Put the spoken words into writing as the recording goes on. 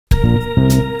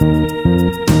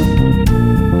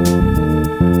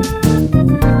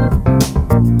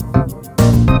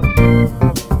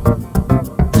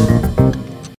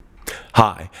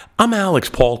I'm Alex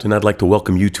Pault, and I'd like to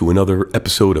welcome you to another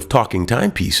episode of Talking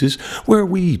Timepieces, where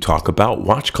we talk about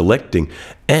watch collecting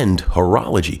and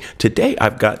horology. Today,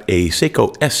 I've got a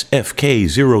Seiko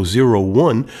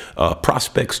SFK001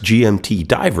 Prospex GMT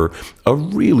diver, a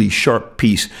really sharp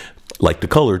piece. Like the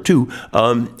color, too.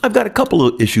 I've got a couple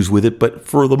of issues with it, but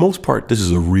for the most part, this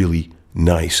is a really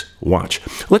nice watch.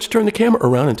 Let's turn the camera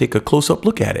around and take a close-up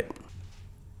look at it.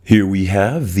 Here we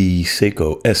have the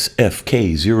Seiko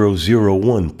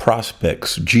SFK001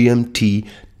 Prospex GMT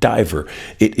diver.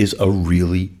 It is a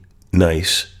really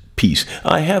nice piece.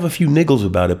 I have a few niggles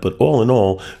about it, but all in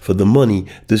all, for the money,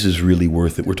 this is really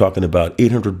worth it. We're talking about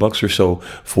 800 bucks or so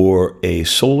for a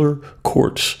solar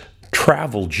quartz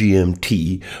travel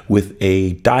GMT with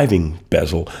a diving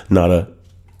bezel, not a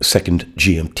second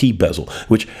GMT bezel,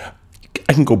 which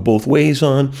I can go both ways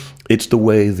on. It's the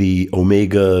way the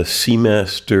Omega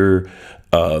Seamaster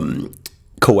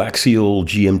coaxial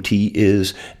GMT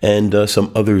is, and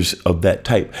some others of that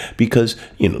type, because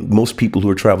most people who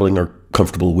are traveling are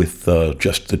comfortable with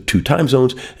just the 2 time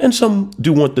zones, and some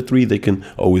do want the 3. They can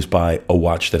always buy a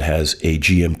watch that has a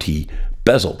GMT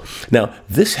bezel. Now,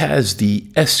 this has the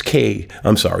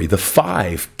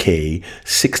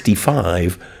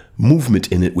 5K65 movement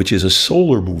in it, which is a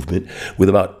solar movement with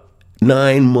about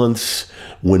 9 months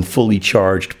when fully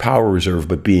charged power reserve,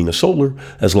 but being a solar,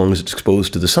 as long as it's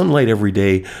exposed to the sunlight every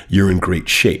day, you're in great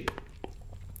shape.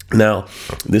 Now,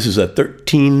 this is a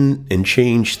 13 and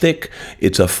change thick.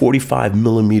 It's a 45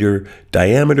 millimeter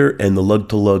diameter, and the lug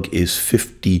to lug is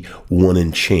 51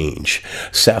 and change.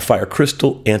 Sapphire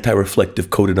crystal,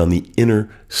 anti-reflective, coated on the inner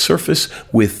surface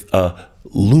with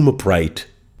lumiprite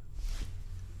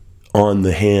on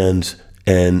the hands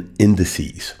and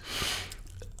indices.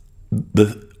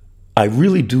 I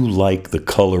really do like the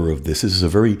color of this. This is a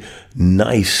very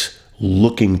nice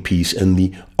looking piece, and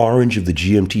the orange of the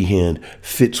GMT hand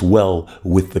fits well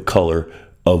with the color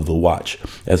of the watch.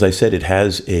 As I said, it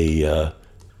has a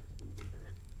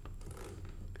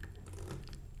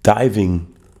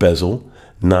diving bezel,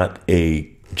 not a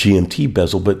GMT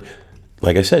bezel, but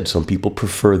like I said, some people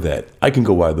prefer that. I can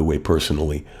go either way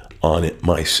personally on it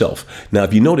myself. Now,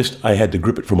 if you noticed, I had to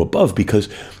grip it from above because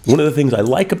one of the things I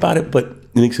like about it, but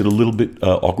it makes it a little bit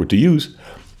awkward to use,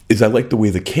 is I like the way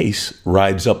the case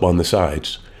rides up on the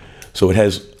sides. So it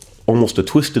has almost a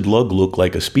twisted lug look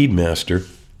like a Speedmaster,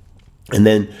 and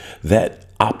then that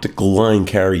optical line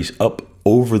carries up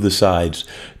over the sides.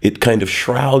 It kind of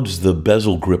shrouds the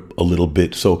bezel grip a little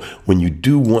bit, so when you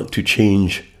do want to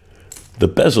change the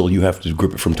bezel, you have to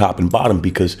grip it from top and bottom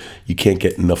because you can't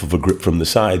get enough of a grip from the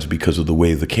sides because of the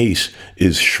way the case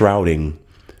is shrouding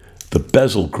the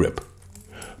bezel grip.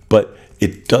 But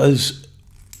it does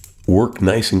work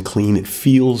nice and clean. It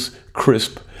feels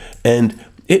crisp, and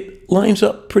it lines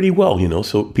up pretty well,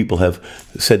 so people have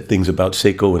said things about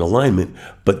Seiko in alignment,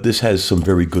 but this has some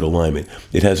very good alignment.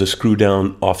 It has a screw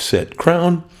down offset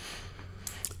crown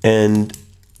and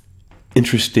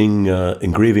interesting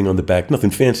engraving on the back.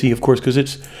 Nothing fancy, of course, because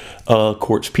it's a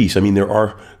quartz piece. I mean, there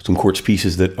are some quartz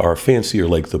pieces that are fancier,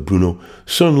 like the Bruno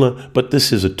Sunla, but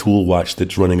this is a tool watch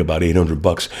that's running about 800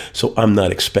 bucks, so I'm not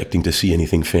expecting to see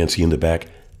anything fancy in the back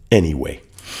anyway.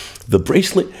 The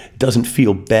bracelet doesn't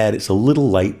feel bad. It's a little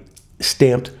light,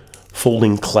 stamped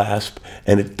folding clasp,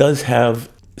 and it does have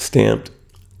stamped,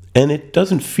 and it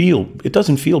doesn't feel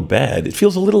bad. It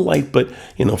feels a little light, but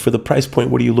for the price point,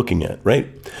 what are you looking at, right?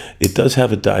 It does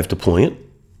have a dive deploy it,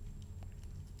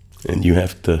 and you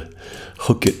have to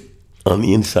hook it on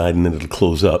the inside and then it'll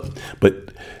close up,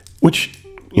 but which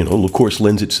of course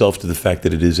lends itself to the fact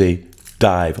that it is a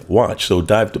dive watch. So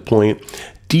dive deploy it,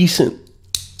 decent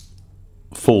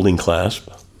folding clasp,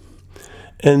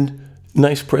 and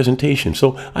nice presentation.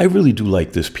 So I really do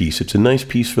like this piece. It's a nice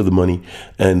piece for the money,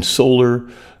 and solar,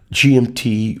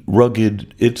 GMT,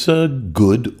 rugged. It's a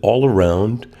good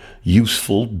all-around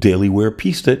useful daily wear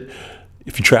piece that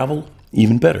if you travel,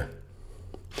 even better.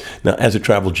 Now, as a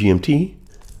travel GMT,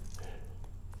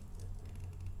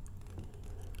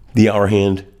 the hour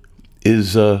hand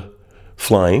is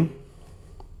flying,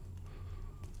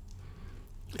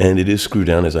 and it is screwed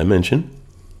down, as I mentioned.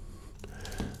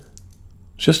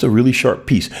 It's just a really sharp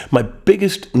piece. My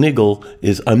biggest niggle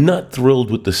is I'm not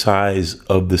thrilled with the size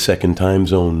of the second time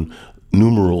zone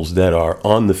numerals that are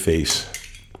on the face.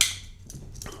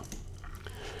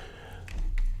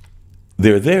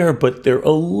 They're there, but they're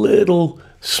a little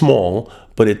small,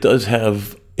 but it does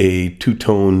have a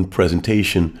two-tone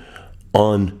presentation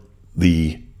on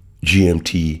the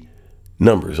GMT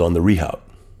numbers, on the rehaut.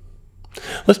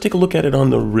 Let's take a look at it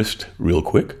on the wrist real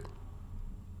quick.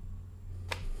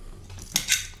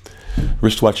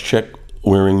 Wristwatch check,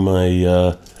 wearing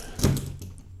my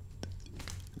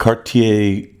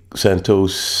Cartier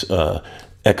Santos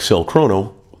XL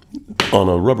Chrono on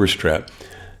a rubber strap.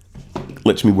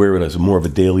 Lets me wear it as more of a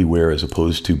daily wear as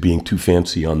opposed to being too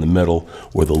fancy on the metal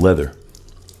or the leather.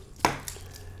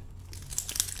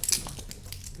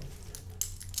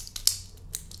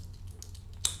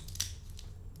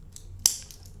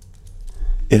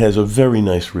 It has a very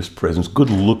nice wrist presence,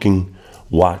 good looking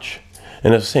watch.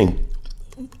 And as I was saying,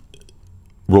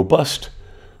 robust,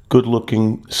 good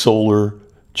looking, solar,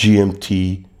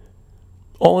 GMT.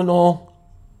 All in all,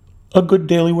 a good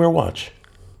daily wear watch.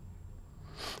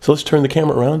 So let's turn the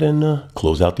camera around and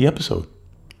close out the episode.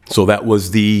 So that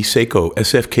was the Seiko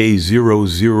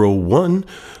SFK001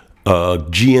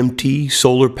 GMT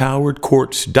solar-powered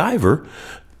quartz diver.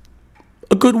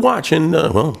 A good watch, and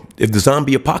well, if the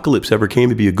zombie apocalypse ever came,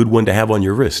 it'd be a good one to have on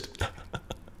your wrist.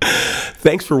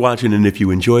 Thanks for watching, and if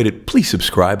you enjoyed it, please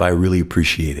subscribe. I really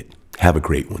appreciate it. Have a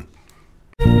great one.